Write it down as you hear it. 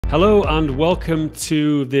Hello and welcome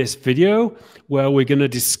to this video where we're going to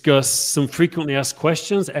discuss some frequently asked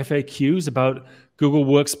questions, FAQs, about Google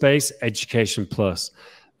Workspace Education Plus.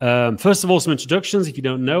 First of all, some introductions. If you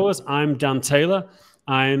don't know us, I'm Dan Taylor.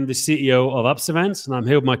 I'm the CEO of AppsEvents, and I'm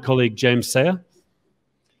here with my colleague, James Sayer.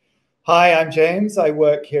 Hi, I'm James. I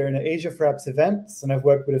work here in Asia for AppsEvents, and I've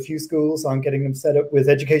worked with a few schools on getting them set up with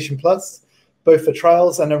Education Plus, both for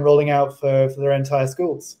trials and then rolling out for their entire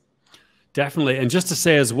schools. Definitely. And just to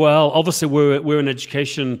say as well, obviously we're an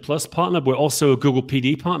Education Plus partner. We're also a Google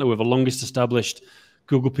PD partner. We're the longest established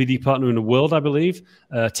Google PD partner in the world, I believe,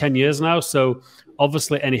 10 years now. So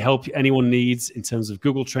obviously any help anyone needs in terms of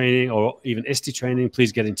Google training or even ISTE training,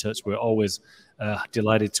 please get in touch. We're always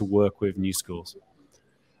delighted to work with new schools.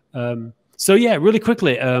 So yeah, really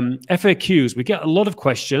quickly, FAQs. We get a lot of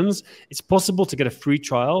questions. It's possible to get a free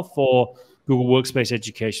trial for Google Workspace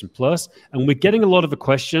Education Plus, and we're getting a lot of the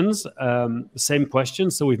questions, the same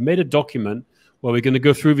questions. So we've made a document where we're going to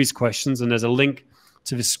go through these questions, and there's a link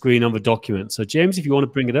to the screen on the document. So James, if you want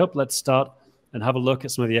to bring it up, let's start and have a look at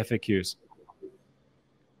some of the FAQs.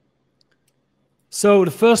 So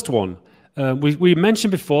the first one, we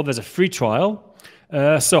mentioned before, there's a free trial.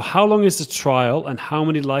 So how long is the trial and how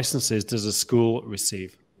many licenses does a school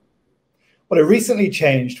receive? Well, it recently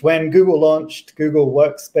changed. When Google launched Google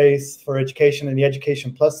Workspace for Education and the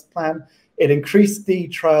Education Plus plan, it increased the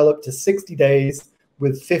trial up to 60 days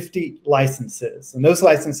with 50 licenses. And those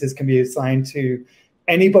licenses can be assigned to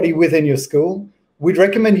anybody within your school. We'd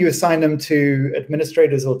recommend you assign them to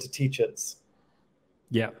administrators or to teachers.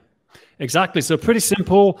 Yeah. Exactly. So pretty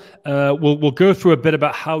simple. We'll go through a bit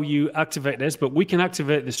about how you activate this, but we can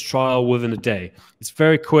activate this trial within a day. It's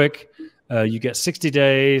very quick. You get 60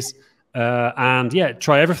 days. And yeah,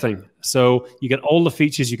 try everything. So you get all the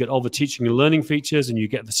features, you get all the teaching and learning features, and you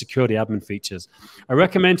get the security admin features. I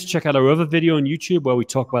recommend to check out our other video on YouTube where we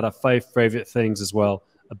talk about our 5 favorite things as well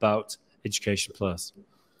about Education Plus.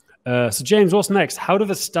 So James, what's next? How do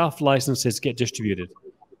the staff licenses get distributed?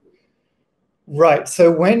 Right.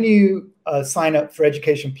 So when you sign up for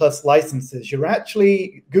Education Plus licenses,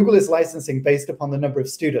 Google is licensing based upon the number of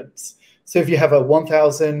students. So if you have a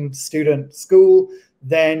 1,000 student school,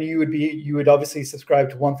 then you would obviously subscribe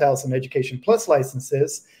to 1,000 Education Plus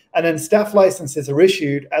licenses, and then staff licenses are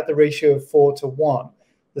issued at the ratio of 4:1.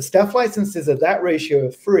 The staff licenses at that ratio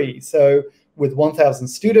are free. So with 1,000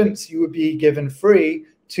 students, you would be given free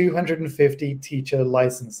 250 teacher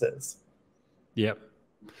licenses. Yep,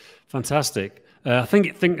 fantastic. I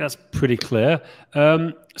think that's pretty clear.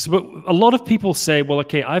 But a lot of people say, well,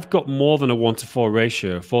 okay, I've got more than a 1:4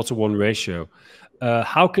 ratio, 4:1 ratio.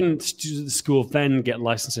 How can the school then get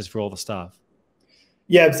licenses for all the staff?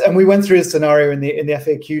 Yeah, and we went through a scenario in the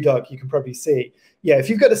FAQ doc. You can probably see. Yeah, if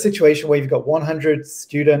you've got a situation where you've got 100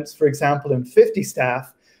 students, for example, and 50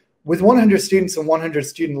 staff, with 100 students and 100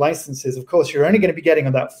 student licenses, of course, you're only going to be getting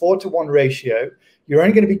on that 4:1 ratio. You're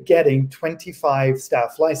only going to be getting 25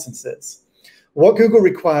 staff licenses. What Google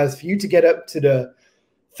requires for you to get up to the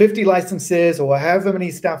 50 licenses or however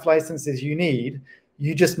many staff licenses you need,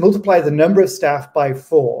 you just multiply the number of staff by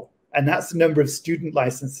 4, and that's the number of student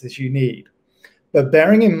licenses you need. But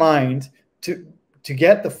bearing in mind, to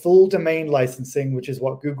get the full domain licensing, which is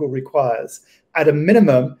what Google requires, at a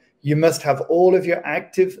minimum, you must have all of your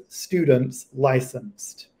active students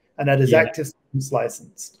licensed, and that is active students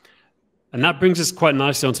licensed. And that brings us quite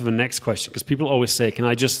nicely onto the next question, because people always say, can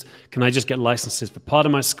I just get licenses for part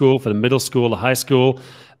of my school, for the middle school, the high school?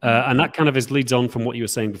 And that kind of leads on from what you were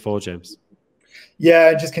saying before, James.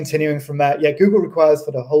 Yeah, just continuing from that. Yeah, Google requires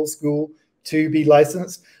for the whole school to be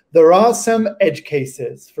licensed. There are some edge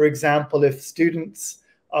cases. For example, if students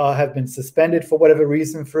have been suspended for whatever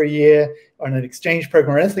reason for a year or in an exchange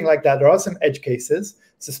program or anything like that, there are some edge cases.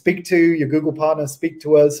 So speak to your Google partner, speak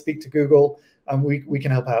to us, speak to Google, and we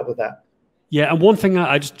can help out with that. Yeah, and one thing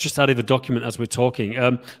I just added the document as we're talking.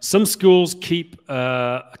 Some schools keep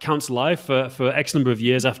accounts live for X number of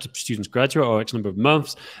years after students graduate or X number of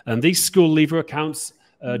months, and these school leaver accounts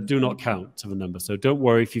do not count to the number. So don't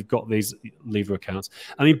worry if you've got these leaver accounts.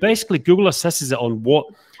 I mean, basically, Google assesses it on what,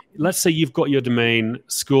 let's say you've got your domain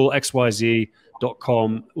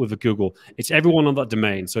schoolxyz.com with a Google. It's everyone on that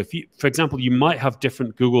domain. So if you, for example, you might have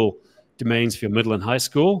different Google domains for your middle and high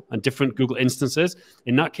school and different Google instances.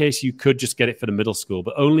 In that case, you could just get it for the middle school,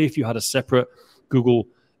 but only if you had a separate Google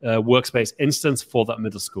Workspace instance for that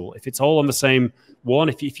middle school. If it's all on the same one,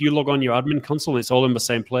 if you log on your admin console and it's all in the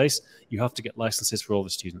same place, you have to get licenses for all the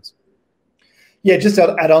students. Yeah, just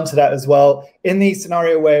to add on to that as well, in the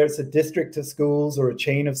scenario where it's a district of schools or a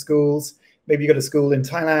chain of schools, maybe you've got a school in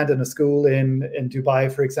Thailand and a school in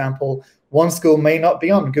Dubai, for example, One school may not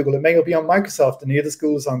be on Google. It may not be on Microsoft, and the other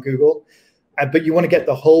school is on Google. But you want to get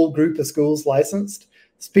the whole group of schools licensed.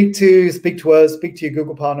 Speak to us, speak to your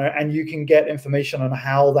Google partner, and you can get information on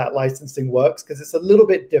how that licensing works, because it's a little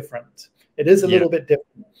bit different. It is a little bit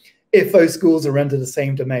different if those schools are under the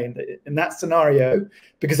same domain. In that scenario,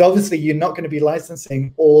 because obviously you're not going to be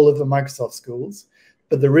licensing all of the Microsoft schools,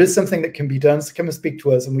 but there is something that can be done. So come and speak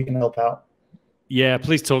to us and we can help out. Yeah,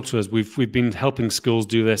 please talk to us. We've been helping schools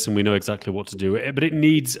do this, and we know exactly what to do. But it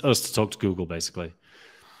needs us to talk to Google, basically.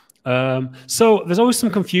 So there's always some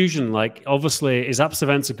confusion. Like, obviously, is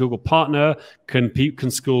AppsEvents a Google partner?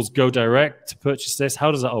 Can schools go direct to purchase this?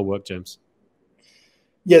 How does that all work, James?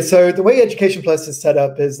 Yeah, so the way Education Plus is set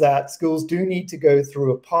up is that schools do need to go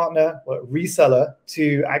through a partner or a reseller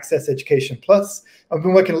to access Education Plus. I've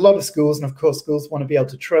been working a lot of schools, and of course, schools want to be able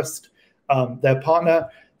to trust their partner.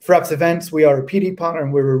 For AppsEvents, we are a PD partner,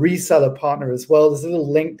 and we're a reseller partner as well. There's a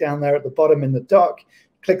little link down there at the bottom in the doc.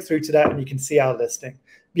 Click through to that, and you can see our listing.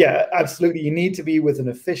 Yeah, absolutely. You need to be with an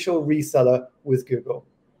official reseller with Google.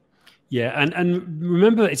 Yeah, and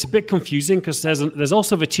remember, it's a bit confusing because there's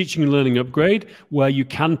also the teaching and learning upgrade where you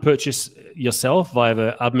can purchase yourself via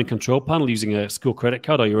the admin control panel using a school credit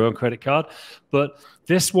card or your own credit card. But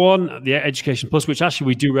this one, the Education Plus, which actually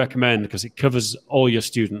we do recommend because it covers all your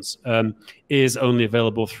students, is only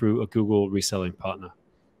available through a Google reselling partner.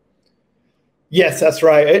 Yes, that's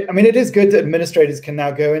right. I mean, it is good that administrators can now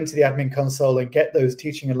go into the admin console and get those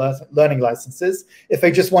teaching and learning licenses. If they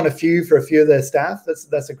just want a few for a few of their staff,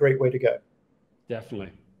 that's a great way to go.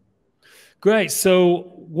 Definitely. Great.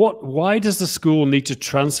 So why does the school need to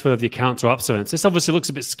transfer the account to AppsEvents? This obviously looks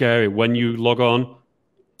a bit scary. When you log on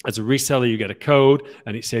as a reseller, you get a code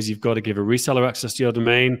and it says you've got to give a reseller access to your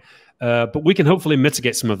domain. But we can hopefully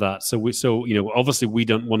mitigate some of that. So obviously we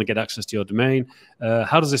don't want to get access to your domain.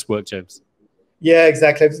 How does this work, James? Yeah,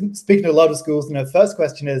 exactly. I'm speaking to a lot of schools, and the first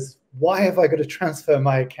question is, why have I got to transfer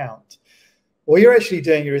my account? What you're actually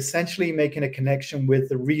doing, you're essentially making a connection with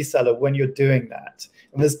the reseller when you're doing that.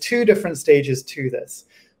 And there's two different stages to this.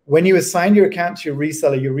 When you assign your account to your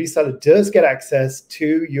reseller does get access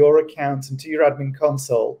to your account and to your admin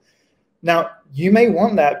console. Now, you may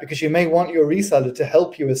want that because you may want your reseller to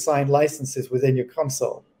help you assign licenses within your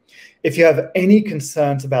console. If you have any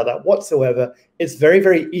concerns about that whatsoever, it's very,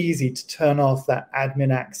 very easy to turn off that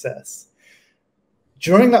admin access.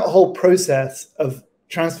 During that whole process of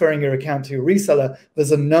transferring your account to your reseller,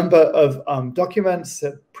 there's a number of documents,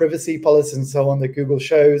 privacy policies, and so on that Google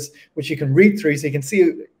shows, which you can read through so you can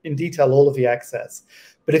see in detail all of the access.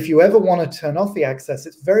 But if you ever want to turn off the access,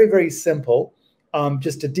 it's very, very simple,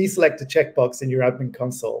 just to deselect a checkbox in your admin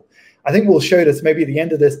console. I think we'll show this maybe at the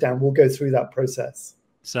end of this, Dan. We'll go through that process.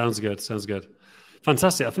 Sounds good. Sounds good.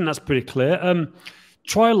 Fantastic. I think that's pretty clear.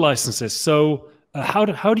 Trial licenses. So how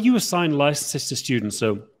do you assign licenses to students?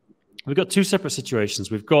 So we've got two separate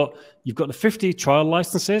situations. You've got the 50 trial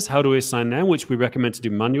licenses. How do we assign them, which we recommend to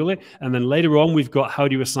do manually? And then later on, we've got how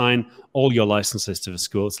do you assign all your licenses to the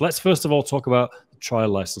school. So let's first of all talk about the trial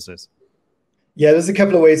licenses. Yeah, there's a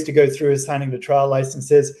couple of ways to go through assigning the trial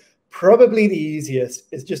licenses. Probably the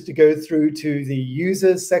easiest is just to go through to the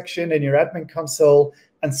users section in your admin console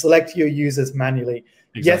and select your users manually.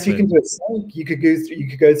 Exactly. Yes, you can do a sync. You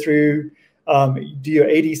could go through, do your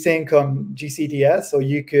AD sync on GCDS, or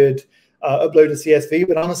you could upload a CSV.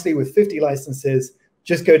 But honestly, with 50 licenses,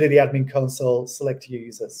 just go to the admin console, select your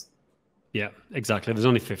users. Yeah, exactly. There's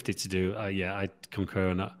only 50 to do. Yeah, I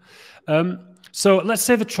concur on that. So let's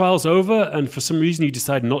say the trial's over, and for some reason you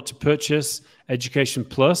decide not to purchase Education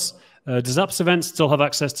Plus. Does AppsEvents still have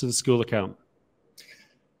access to the school account?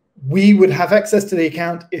 We would have access to the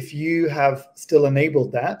account if you have still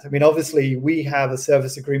enabled that. I mean, obviously, we have a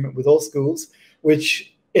service agreement with all schools,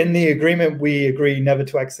 which in the agreement, we agree never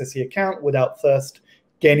to access the account without first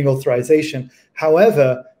gaining authorization.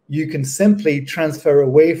 However, you can simply transfer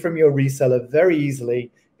away from your reseller very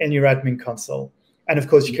easily in your admin console. And of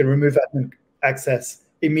course, you can remove admin access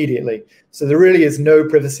immediately. So there really is no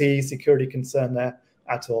privacy security concern there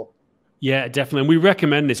at all. Yeah, definitely. And we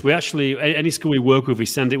recommend this. We actually, any school we work with, we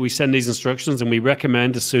send these instructions, and we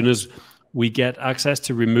recommend as soon as we get access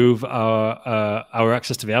to remove our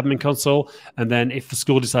access to the admin console. And then if the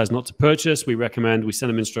school decides not to purchase, we send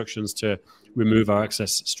them instructions to remove our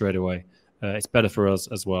access straight away. It's better for us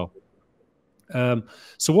as well.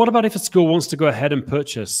 So what about if a school wants to go ahead and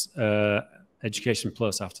purchase Education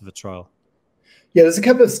Plus after the trial? Yeah, there's a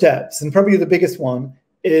couple of steps, and probably the biggest one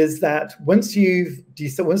is that once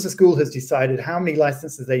the school has decided how many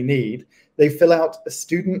licenses they need, they fill out a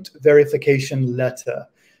student verification letter.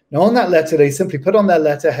 Now on that letter, they simply put on their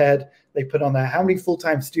letterhead, they put on there how many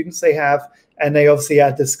full-time students they have, and they obviously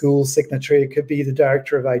add the school signatory. It could be the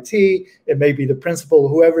director of IT, it may be the principal,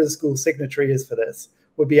 whoever the school signatory is for this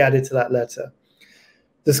would be added to that letter.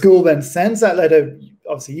 The school then sends that letter,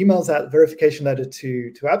 obviously emails that verification letter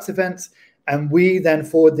to AppsEvents, and we then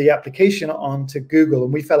forward the application on to Google,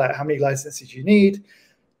 and we fill out how many licenses you need.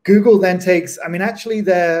 Google then takes, I mean, actually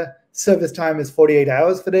their service time is 48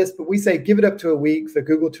 hours for this, but we say give it up to a week for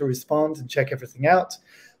Google to respond and check everything out.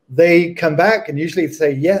 They come back and usually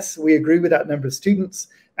say, yes, we agree with that number of students.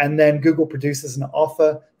 And then Google produces an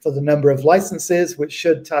offer for the number of licenses, which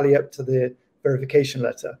should tally up to the verification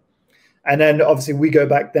letter. And then obviously we go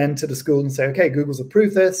back then to the school and say, okay, Google's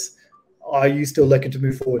approved this. Are you still looking to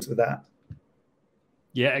move forwards with that?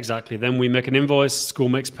 Yeah, exactly. Then we make an invoice, school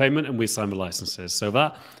makes payment, and we sign the licenses. So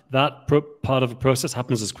that part of the process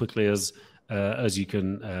happens as quickly as you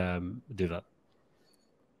can do that.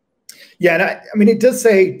 Yeah, and I mean, it does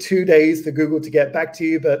say 2 days for Google to get back to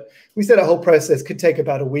you, but we said a whole process could take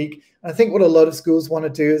about a week. I think what a lot of schools want to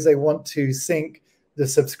do is they want to sync the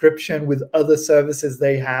subscription with other services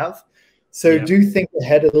they have. So yeah, do think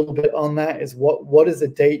ahead a little bit on that. Is what is the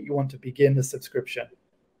date you want to begin the subscription?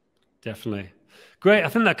 Definitely. Great. I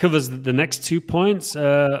think that covers the next 2 points.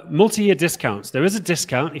 Multi-year discounts. There is a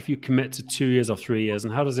discount if you commit to 2 years or 3 years.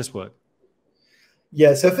 And how does this work?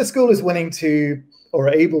 Yeah, so if a school is willing to or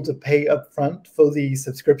able to pay upfront for the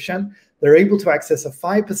subscription, they're able to access a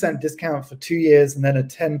 5% discount for 2 years and then a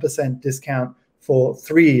 10% discount for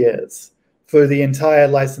 3 years for the entire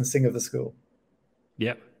licensing of the school.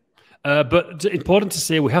 Yeah. But important to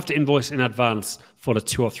say, we have to invoice in advance for the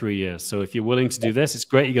 2 or 3 years. So if you're willing to do this, it's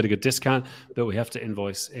great. You get a good discount, but we have to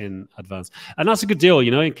invoice in advance. And that's a good deal,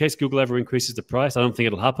 you know, in case Google ever increases the price. I don't think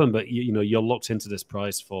it'll happen, but you know, you're locked into this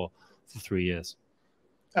price for 3 years.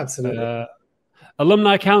 Absolutely.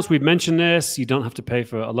 Alumni accounts, we've mentioned this. You don't have to pay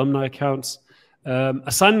for alumni accounts.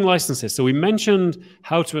 Assigning licenses. So we mentioned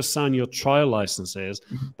how to assign your trial licenses,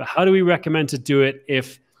 but how do we recommend to do it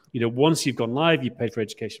if, you know, once you've gone live, you paid for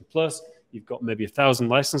Education Plus, you've got maybe 1,000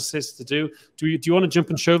 licenses to do. Do you want to jump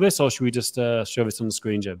and show this, or should we just show this on the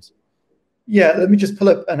screen, James? Yeah, let me just pull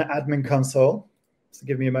up an admin console. So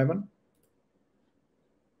give me a moment.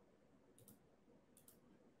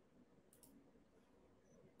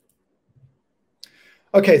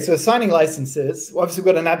 Okay, so assigning licenses. Well, obviously,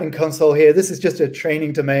 we've got an admin console here. This is just a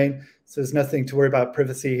training domain, so there's nothing to worry about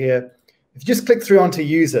privacy here. If you just click through onto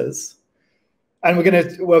users, and we're going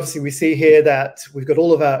to, well, obviously, we see here that we've got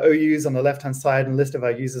all of our OUs on the left-hand side and a list of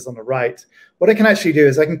our users on the right. What I can actually do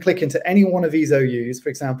is I can click into any one of these OUs. For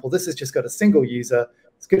example, this has just got a single user.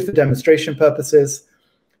 It's good for demonstration purposes.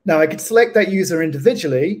 Now, I could select that user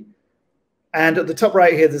individually, and at the top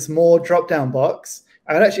right here, there's more drop-down box.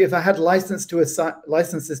 And actually, if I had licenses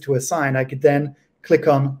to assign, I could then click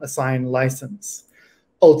on Assign License.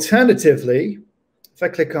 Alternatively, if I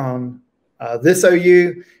click on this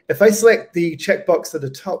OU, if I select the checkbox at the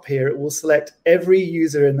top here, it will select every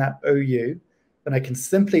user in that OU. Then I can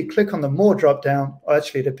simply click on the More dropdown. Oh,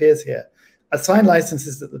 actually, it appears here. Assign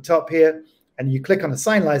Licenses at the top here, and you click on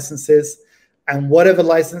Assign Licenses, and whatever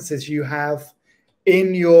licenses you have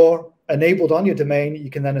enabled on your domain, you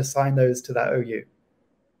can then assign those to that OU.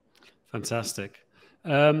 Fantastic.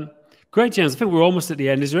 Great, James. I think we're almost at the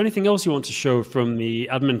end. Is there anything else you want to show from the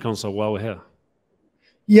admin console while we're here?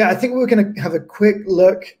 Yeah, I think we're going to have a quick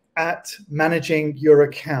look at managing your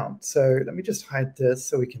account. So let me just hide this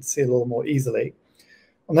so we can see a little more easily.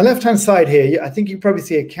 On the left-hand side here, I think you probably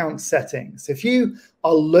see account settings. If you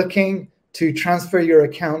are looking to transfer your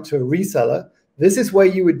account to a reseller, this is where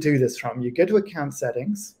you would do this from. You go to account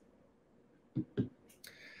settings,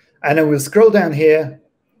 and then we'll scroll down here.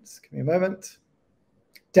 Just give me a moment.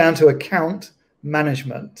 Down to account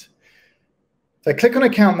management. If I click on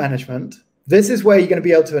account management, this is where you're going to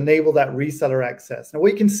be able to enable that reseller access. Now,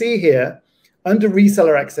 what you can see here under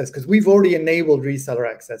reseller access, because we've already enabled reseller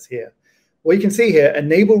access here. What you can see here,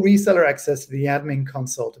 enable reseller access to the admin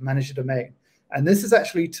console to manage a domain. And this is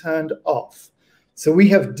actually turned off. So we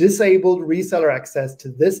have disabled reseller access to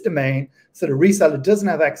this domain, so the reseller doesn't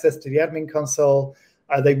have access to the admin console.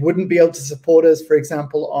 They wouldn't be able to support us, for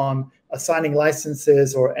example, on assigning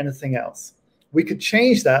licenses or anything else. We could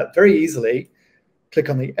change that very easily. Click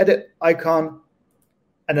on the edit icon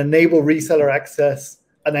and enable reseller access,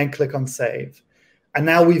 and then click on save. And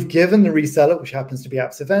now we've given the reseller, which happens to be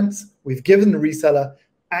AppsEvents, we've given the reseller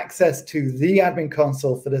access to the admin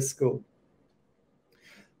console for this school.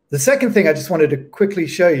 The second thing I just wanted to quickly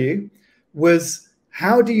show you was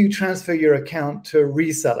how do you transfer your account to a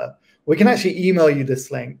reseller? We can actually email you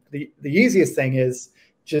this link. The easiest thing is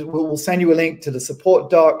we'll send you a link to the support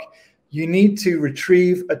doc. You need to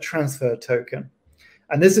retrieve a transfer token.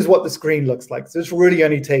 And this is what the screen looks like. So this really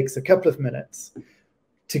only takes a couple of minutes.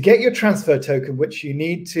 To get your transfer token, which you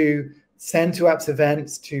need to send to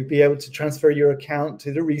AppsEvents to be able to transfer your account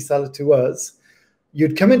to the reseller to us,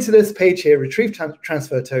 you'd come into this page here, retrieve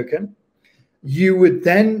transfer token. You would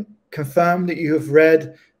then confirm that you have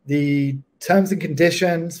read the terms and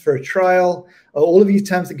conditions for a trial, all of your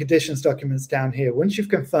terms and conditions documents down here. Once you've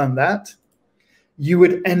confirmed that, you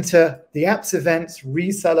would enter the AppsEvents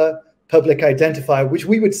reseller public identifier, which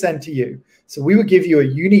we would send to you. So we would give you a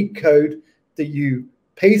unique code that you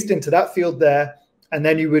paste into that field there, and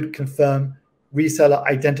then you would confirm reseller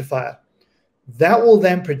identifier. That will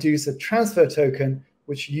then produce a transfer token,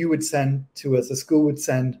 which you would send to us, the school would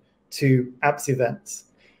send to AppsEvents.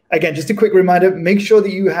 Again, just a quick reminder, make sure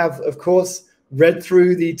that you have, of course, read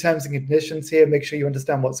through the terms and conditions here, make sure you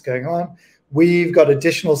understand what's going on. We've got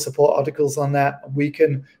additional support articles on that. We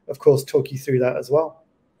can, of course, talk you through that as well.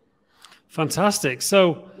 Fantastic.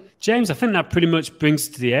 So, James, I think that pretty much brings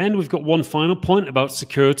to the end. We've got one final point about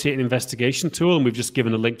security and investigation tool, and we've just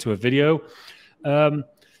given a link to a video.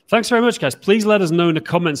 Thanks very much, guys. Please let us know in the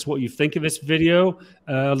comments what you think of this video.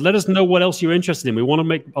 Let us know what else you're interested in. We want to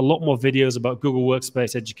make a lot more videos about Google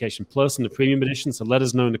Workspace Education Plus and the Premium Edition, so let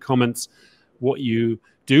us know in the comments what you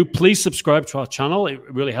do. Please subscribe to our channel. It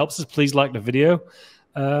really helps us. Please like the video.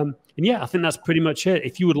 And yeah, I think that's pretty much it.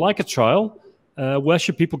 If you would like a trial, where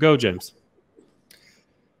should people go, James?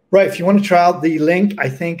 Right, if you want to trial, the link, I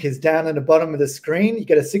think, is down at the bottom of the screen. You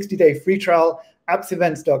get a 60-day free trial,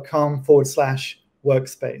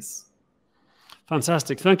 appsevents.com/workspace.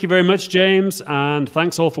 Fantastic. Thank you very much, James, and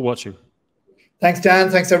thanks all for watching. Thanks, Dan.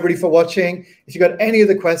 Thanks, everybody, for watching. If you've got any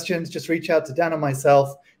other questions, just reach out to Dan or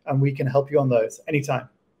myself, and we can help you on those anytime.